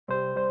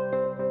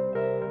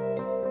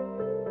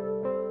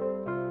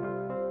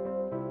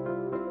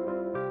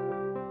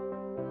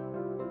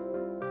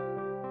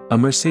A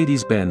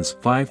Mercedes-Benz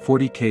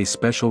 540 K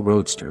Special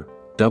Roadster,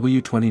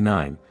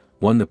 W29,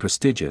 won the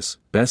prestigious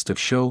Best of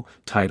Show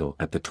title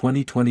at the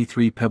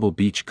 2023 Pebble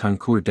Beach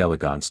Concours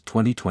d'Elegance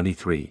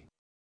 2023.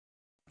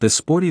 The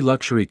sporty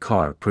luxury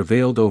car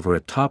prevailed over a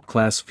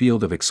top-class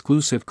field of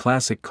exclusive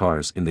classic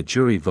cars in the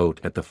jury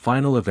vote at the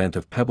final event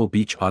of Pebble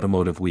Beach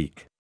Automotive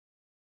Week.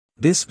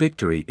 This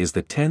victory is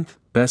the 10th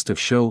Best of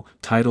Show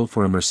title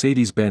for a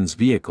Mercedes-Benz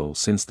vehicle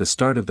since the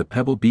start of the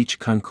Pebble Beach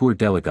Concours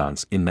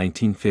d'Elegance in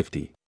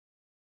 1950.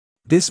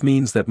 This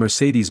means that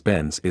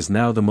Mercedes-Benz is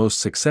now the most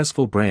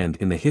successful brand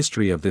in the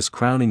history of this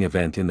crowning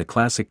event in the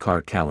classic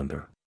car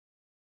calendar.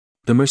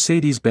 The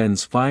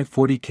Mercedes-Benz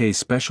 540 K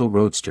Special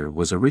Roadster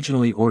was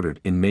originally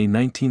ordered in May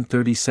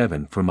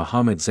 1937 for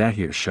Mohammad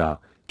Zahir Shah,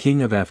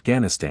 King of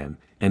Afghanistan,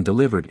 and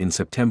delivered in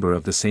September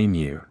of the same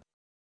year.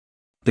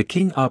 The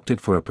king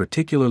opted for a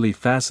particularly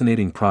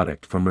fascinating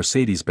product from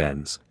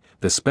Mercedes-Benz.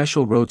 The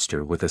Special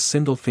Roadster with a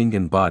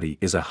Sindelfingen body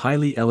is a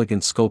highly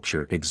elegant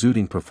sculpture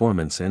exuding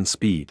performance and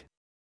speed.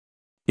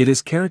 It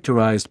is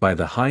characterized by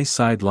the high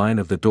side line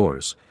of the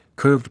doors,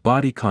 curved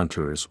body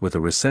contours with a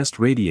recessed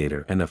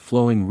radiator and a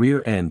flowing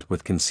rear end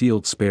with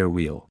concealed spare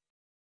wheel.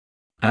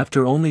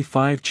 After only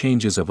 5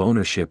 changes of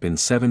ownership in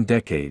 7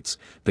 decades,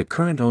 the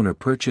current owner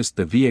purchased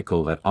the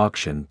vehicle at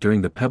auction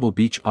during the Pebble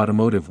Beach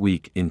Automotive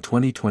Week in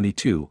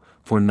 2022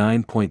 for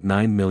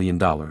 $9.9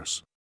 million.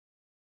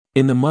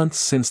 In the months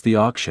since the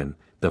auction,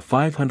 the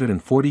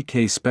 540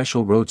 K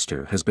Special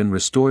Roadster has been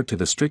restored to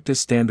the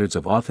strictest standards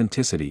of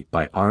authenticity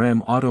by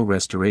RM Auto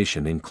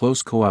Restoration in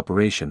close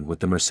cooperation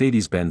with the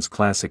Mercedes-Benz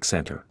Classic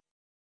Center.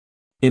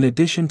 In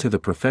addition to the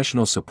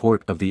professional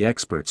support of the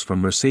experts from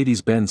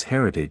Mercedes-Benz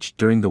Heritage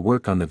during the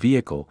work on the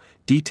vehicle,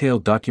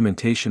 detailed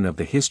documentation of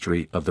the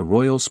history of the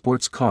Royal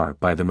Sports Car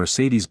by the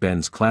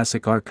Mercedes-Benz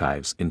Classic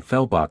Archives in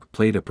Fellbach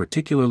played a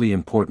particularly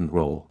important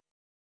role.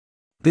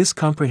 This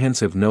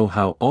comprehensive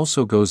know-how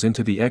also goes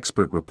into the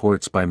expert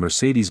reports by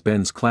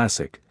Mercedes-Benz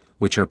Classic,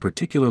 which are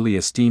particularly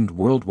esteemed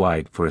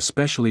worldwide for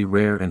especially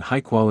rare and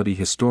high-quality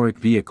historic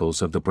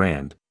vehicles of the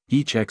brand.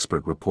 Each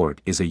expert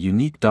report is a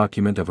unique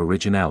document of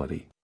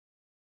originality.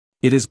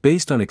 It is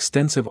based on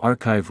extensive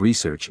archive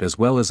research as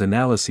well as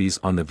analyses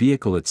on the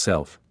vehicle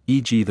itself,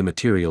 e.g. the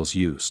materials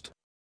used.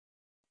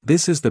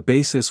 This is the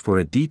basis for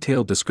a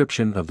detailed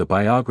description of the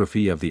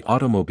biography of the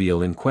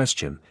automobile in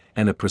question,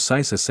 and a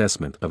precise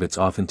assessment of its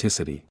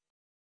authenticity.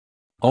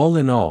 All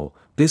in all,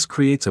 this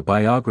creates a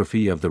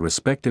biography of the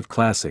respective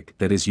classic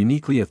that is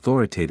uniquely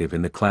authoritative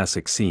in the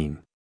classic scene.